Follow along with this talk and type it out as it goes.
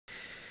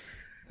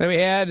Then we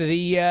had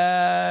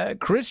the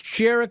Chris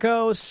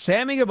Jericho,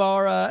 Sammy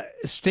Guevara,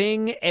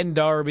 Sting, and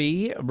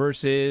Darby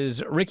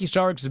versus Ricky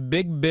Starks,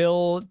 Big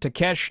Bill,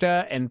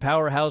 Takeshita, and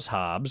Powerhouse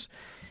Hobbs.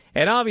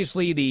 And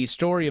obviously, the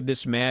story of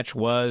this match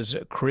was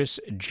Chris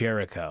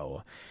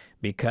Jericho,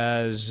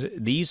 because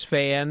these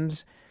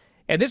fans,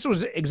 and this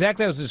was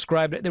exactly as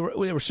described. There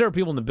were several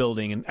people in the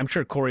building, and I'm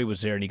sure Corey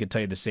was there, and he could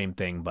tell you the same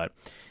thing. But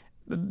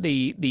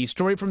the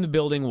story from the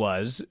building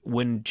was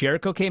when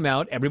Jericho came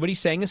out, everybody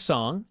sang a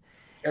song.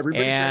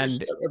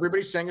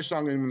 Everybody sang a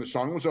song, and when the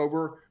song was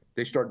over,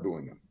 they started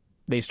booing him.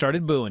 They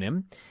started booing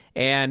him.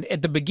 And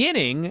at the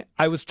beginning,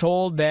 I was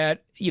told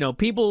that,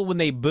 people, when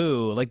they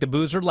boo, like the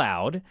boos are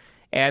loud,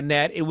 and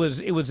that it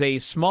was a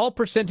small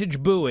percentage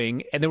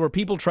booing, and there were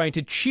people trying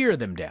to cheer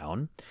them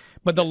down.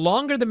 But the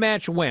longer the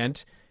match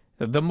went,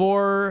 the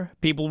more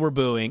people were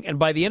booing. And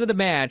by the end of the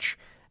match,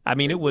 I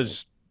mean, it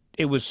was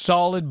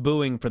solid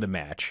booing for the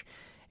match.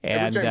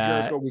 And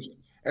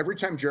every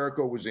time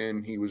Jericho was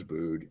in, he was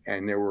booed,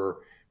 and there were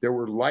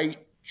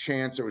light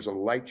chants. There was a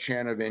light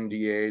chant of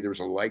NDA. There was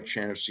a light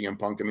chant of CM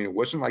Punk. I mean, it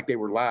wasn't like they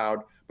were loud,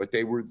 but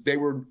they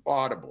were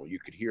audible. You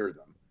could hear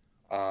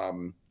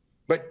them,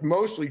 but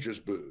mostly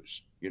just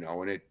boos.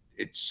 And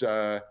it's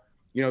the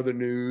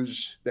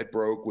news that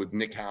broke with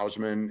Nick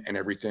Hausman and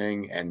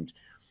everything. And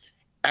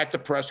at the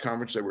press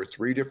conference, there were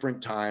 3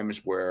 different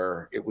times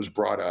where it was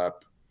brought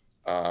up.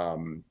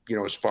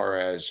 As far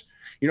as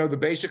the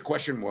basic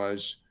question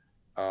was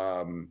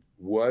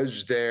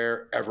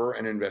there ever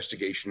an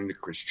investigation into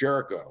Chris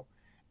Jericho?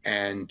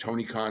 And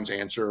Tony Khan's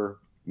answer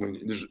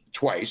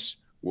twice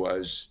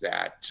was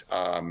that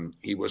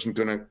he wasn't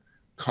going to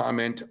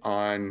comment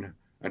on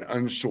an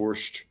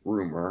unsourced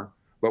rumor,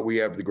 but we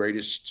have the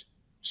greatest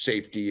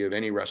safety of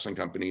any wrestling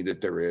company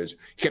that there is.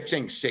 He kept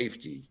saying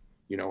safety,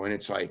 and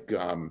it's like,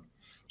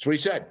 that's what he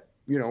said.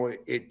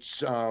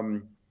 It's,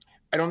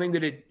 I don't think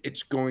that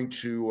it's going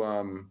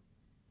to,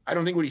 I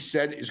don't think what he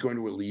said is going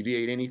to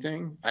alleviate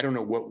anything. I don't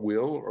know what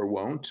will or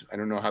won't. I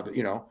don't know how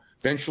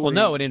eventually. Well,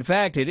 no, and in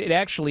fact, it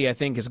actually, I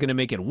think, is going to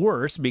make it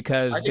worse,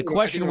 because the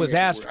question was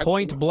asked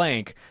point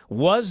blank: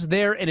 was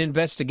there an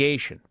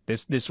investigation?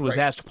 This was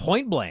asked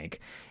point blank,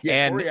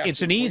 and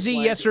it's an easy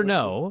yes or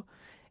no,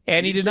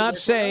 and he did not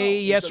say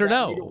yes or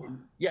no.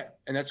 Yeah,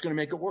 and that's going to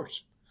make it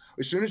worse.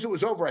 As soon as it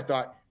was over, I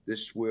thought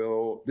this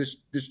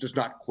does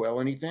not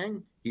quell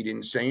anything. He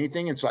didn't say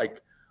anything. It's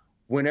like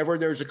whenever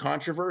there's a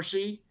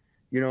controversy,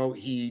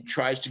 he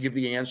tries to give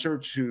the answer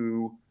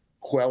to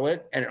quell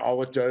it, and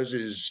all it does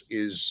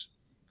is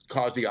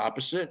cause the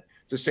opposite.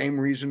 It's the same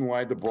reason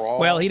why the brawl.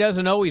 Well, he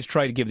doesn't always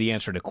try to give the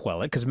answer to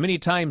quell it, because many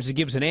times he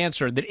gives an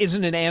answer that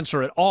isn't an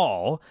answer at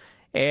all.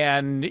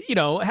 And,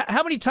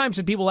 how many times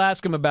did people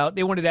ask him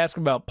they wanted to ask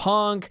him about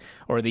Punk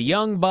or the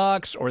Young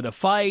Bucks or the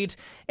fight,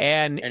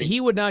 and he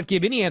would not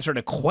give any answer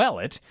to quell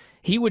it.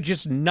 He would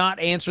just not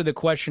answer the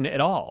question at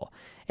all.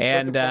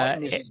 And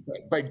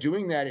by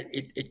doing that,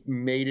 it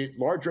made it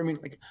larger. I mean,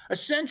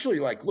 essentially,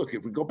 look,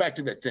 if we go back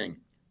to that thing,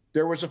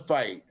 there was a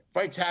fight.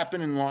 Fights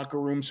happen in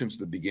locker rooms since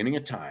the beginning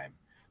of time.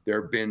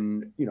 There have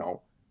been,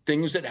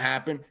 things that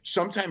happen.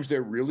 Sometimes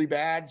they're really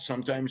bad.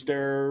 Sometimes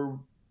they're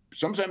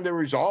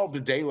resolved a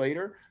day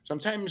later.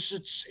 Sometimes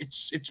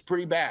it's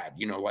pretty bad.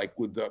 Like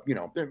with the,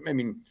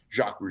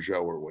 Jacques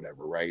Rougeau or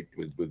whatever, right?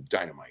 With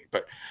Dynamite.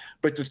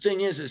 But the thing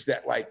is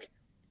that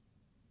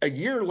a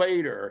year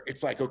later,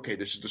 it's like, okay,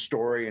 this is the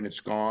story and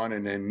it's gone.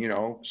 And then,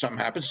 something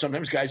happens.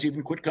 Sometimes guys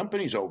even quit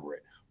companies over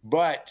it.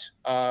 But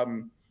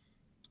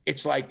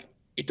it's like,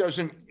 it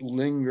doesn't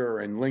linger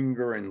and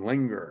linger and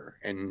linger.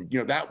 And,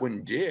 that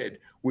one did,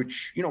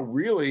 which,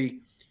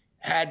 really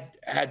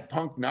had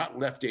Punk not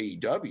left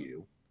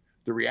AEW,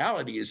 the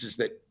reality is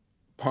that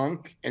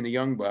Punk and the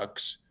Young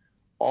Bucks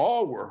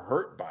all were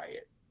hurt by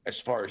it as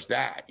far as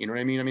that. You know what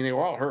I mean? I mean, they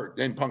were all hurt.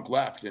 Then Punk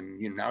left, and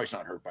now he's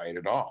not hurt by it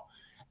at all.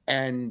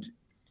 And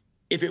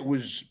if it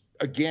was,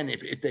 again,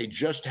 if they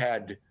just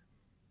had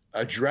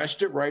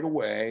addressed it right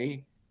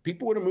away,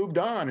 people would have moved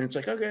on. And it's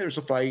like, okay, there's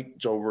a fight,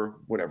 it's over,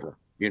 whatever,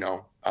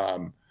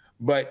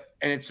 But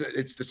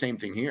it's the same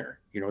thing here.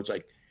 It's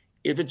like,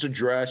 if it's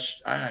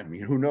addressed, I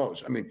mean, who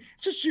knows? I mean,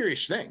 it's a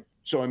serious thing.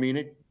 So I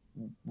mean,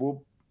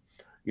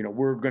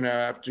 we're gonna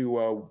have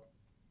to,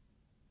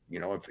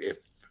 if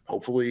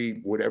hopefully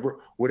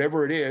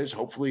whatever it is,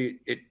 hopefully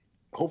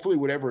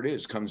whatever it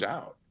is comes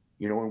out,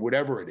 and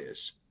whatever it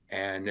is.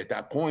 And at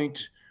that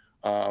point,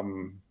 I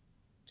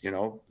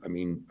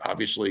mean,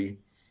 obviously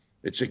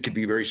it could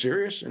be very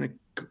serious, and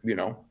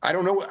I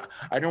don't know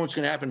what's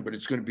going to happen, but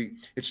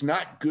it's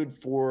not good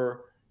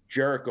for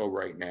Jericho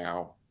right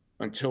now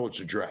until it's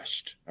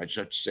addressed. I just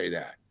have to say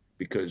that,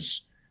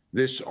 because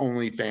this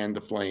only fanned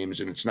the flames,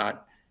 and it's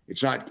not,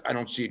 I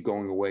don't see it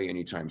going away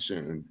anytime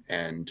soon.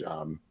 And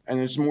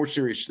it's a more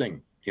serious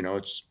thing.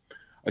 It's,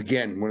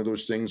 again, one of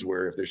those things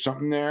where if there's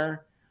something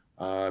there,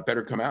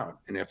 better come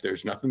out. And if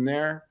there's nothing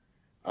there,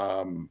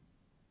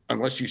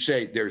 unless you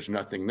say there's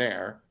nothing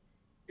there,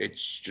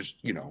 it's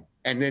just,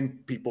 and then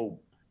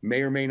people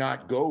may or may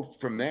not go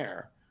from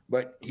there,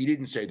 but he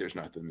didn't say there's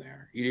nothing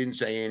there. He didn't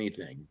say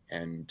anything.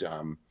 And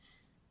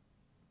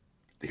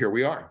here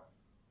we are.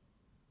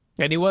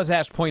 And he was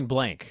asked point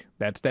blank.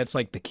 That's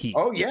like the key.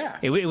 Oh yeah,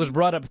 it was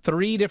brought up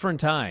 3 different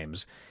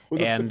times, well,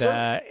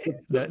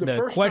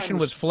 the question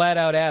was flat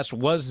out asked: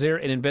 was there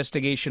an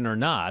investigation or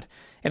not?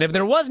 And if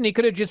there wasn't, he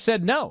could have just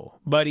said no.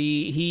 But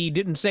he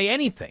didn't say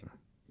anything.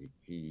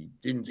 He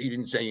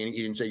didn't say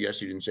yes.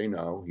 He didn't say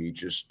no. He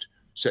just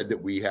said that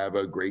we have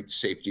a great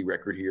safety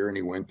record here, and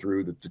he went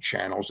through the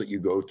channels that you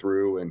go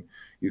through, and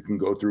you can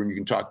go through and you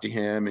can talk to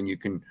him, and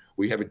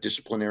we have a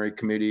disciplinary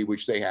committee,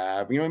 which they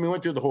have. You know, I mean, we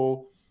went through the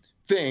whole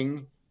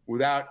thing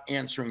without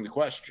answering the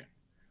question.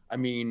 I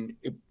mean,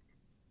 it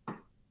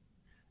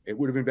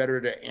would have been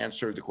better to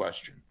answer the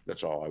question.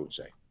 That's all I would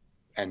say,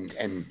 and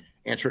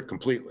answer it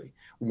completely.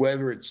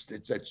 Whether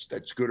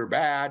that's good or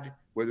bad,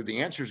 whether the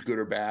answer is good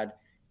or bad,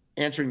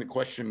 answering the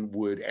question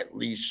would at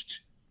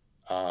least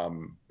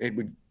it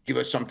would give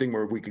us something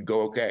where we could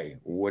go, okay,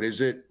 what is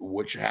it?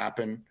 What should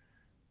happen?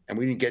 And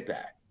we didn't get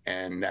that,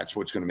 and that's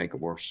what's going to make it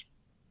worse.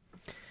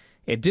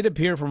 It did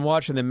appear from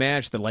watching the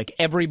match that, like,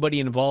 everybody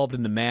involved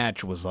in the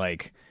match was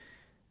like,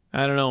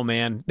 I don't know,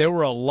 man. There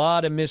were a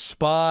lot of missed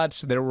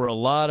spots. There were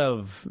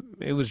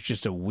it was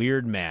just a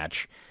weird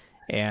match.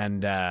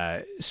 And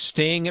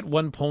Sting at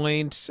one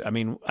point, I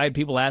mean, I had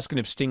people asking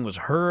if Sting was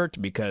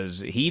hurt because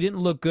he didn't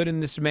look good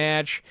in this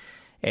match.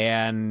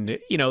 And,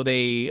 you know,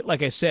 they,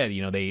 like I said,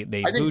 you know, they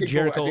booed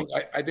Jericho.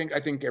 I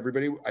think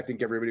everybody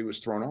was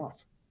thrown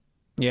off.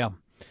 Yeah.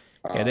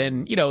 And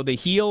then, you know, the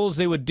heels,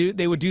 they would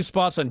do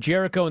spots on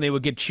Jericho, and they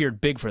would get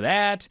cheered big for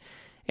that.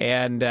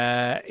 And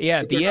yeah,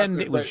 at the end,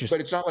 it was just.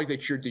 But it's not like they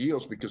cheered the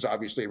heels, because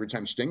obviously every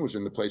time Sting was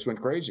in the place,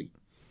 went crazy.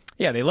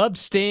 Yeah, they loved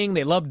Sting.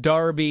 They loved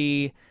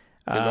Darby.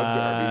 They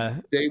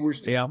loved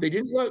Darby. Yeah. They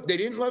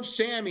didn't love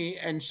Sammy,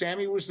 and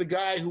Sammy was the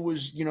guy who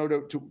was, you know,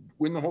 to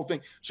win the whole thing.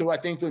 So I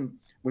think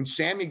when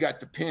Sammy got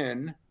the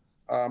pin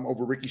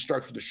over Ricky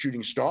Starks with the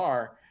shooting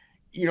star,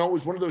 you know, it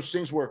was one of those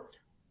things where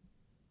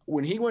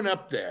when he went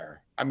up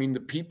there, I mean,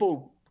 the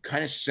people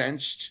kind of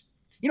sensed,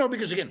 you know,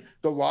 because again,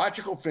 the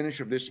logical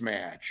finish of this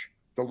match,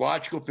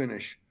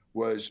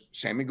 was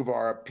Sammy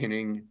Guevara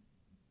pinning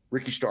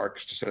Ricky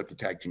Starks to set up the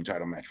tag team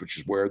title match, which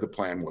is where the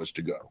plan was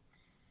to go.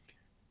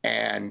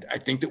 And I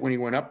think that when he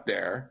went up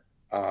there,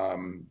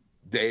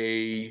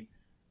 they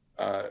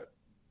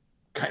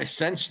kind of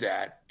sensed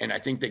that. And I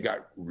think they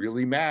got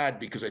really mad,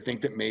 because I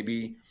think that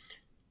maybe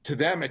to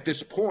them at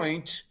this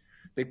point,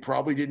 they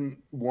probably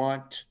didn't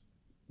want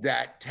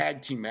that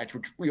tag team match,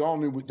 which we all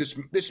knew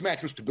this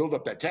match was to build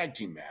up that tag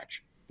team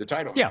match, the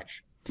title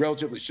match,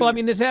 relatively soon. Well, I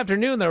mean, this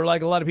afternoon, there were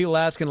like a lot of people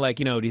asking, like,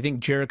 you know, do you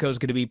think Jericho's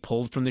going to be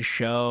pulled from the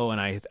show?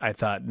 And I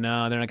thought,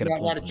 no, they're not going to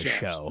pull him from the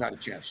show. Not a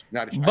chance.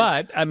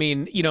 But, I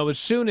mean, you know, as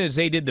soon as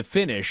they did the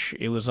finish,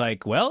 it was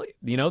like, well,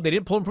 you know, they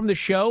didn't pull him from the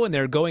show, and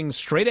they're going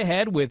straight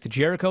ahead with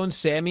Jericho and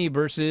Sammy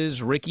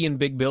versus Ricky and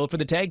Big Bill for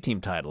the tag team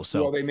title.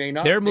 So well, they may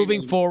not. They're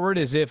moving forward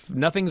as if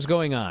nothing's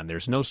going on.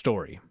 There's no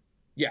story.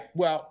 Yeah,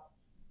 well,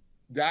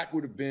 that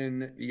would have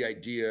been the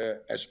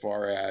idea as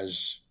far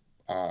as,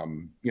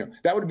 you know,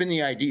 that would have been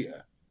the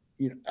idea,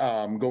 you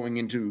know, going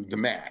into the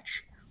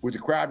match with the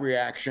crowd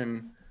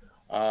reaction.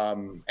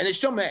 And they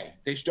still may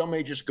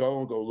just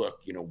go,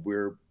 look, you know,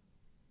 we're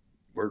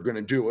going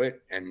to do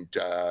it. And,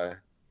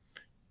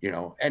 you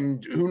know,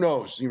 and who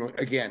knows, you know,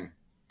 again,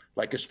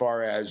 like as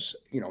far as,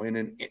 you know,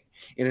 in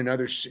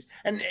another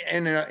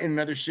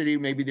city,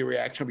 maybe the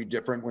reaction will be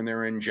different when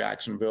they're in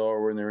Jacksonville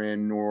or when they're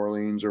in New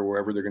Orleans or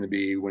wherever they're going to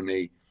be when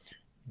they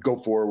go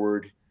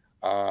forward.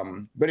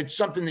 But it's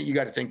something that you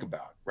got to think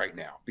about right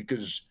now,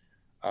 because,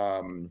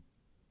 you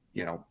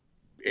know,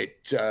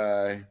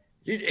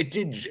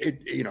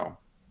 you know,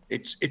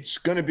 it's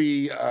going to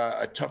be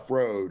a tough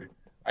road.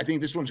 I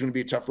think this one's going to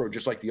be a tough road,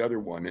 just like the other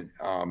one.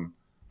 And,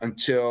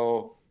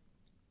 until,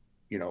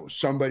 you know,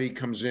 somebody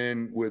comes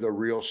in with a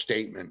real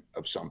statement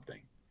of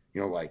something, you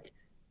know, like,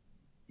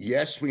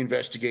 yes, we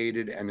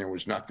investigated and there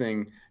was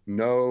nothing.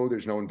 No,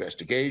 there's no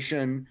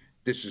investigation.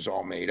 This is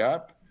all made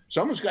up.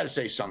 Someone's got to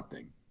say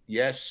something.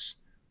 Yes,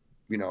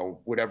 you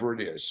know, whatever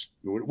it is,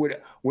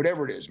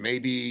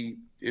 maybe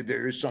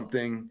there is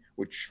something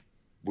which,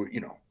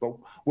 you know, but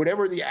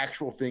whatever the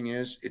actual thing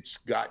is, it's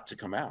got to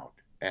come out.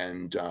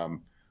 And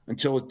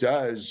until it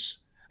does,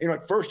 you know,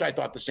 at first I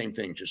thought the same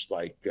thing, just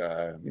like,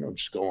 you know,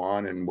 just go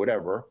on and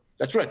whatever.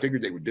 That's what I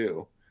figured they would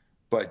do.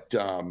 But,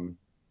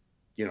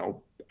 you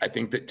know, I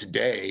think that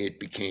today it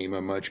became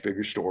a much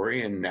bigger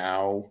story, and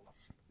now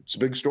it's a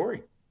big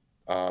story.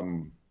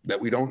 That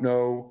we don't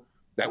know.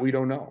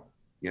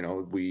 You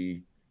know,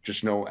 we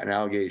just know an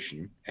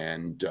allegation,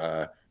 and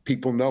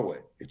people know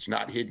it. It's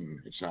not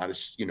hidden. It's not,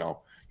 you know,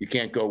 you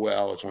can't go,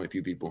 well, it's only a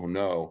few people who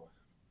know,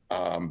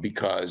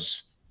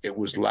 because it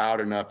was loud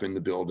enough in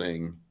the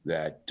building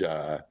that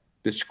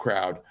this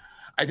crowd,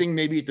 I think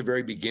maybe at the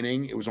very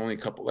beginning, it was only a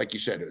couple, like you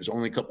said, it was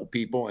only a couple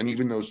people. And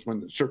even those,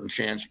 when certain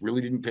chants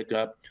really didn't pick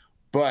up,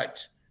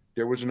 but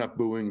there was enough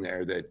booing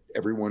there that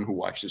everyone who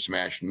watched this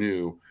match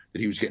knew that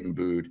he was getting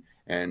booed.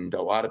 And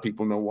a lot of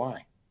people know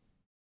why.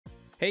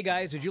 Hey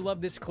guys, did you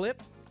love this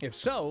clip? If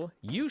so,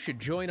 you should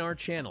join our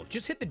channel.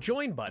 Just hit the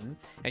join button,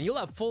 and you'll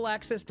have full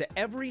access to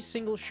every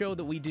single show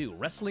that we do.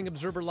 Wrestling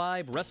Observer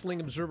Live, Wrestling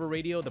Observer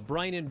Radio, The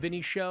Brian and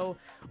Vinny Show,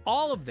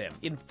 all of them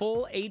in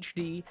full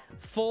HD,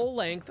 full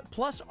length,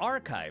 plus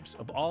archives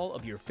of all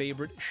of your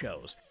favorite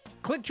shows.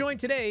 Click join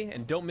today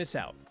and don't miss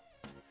out.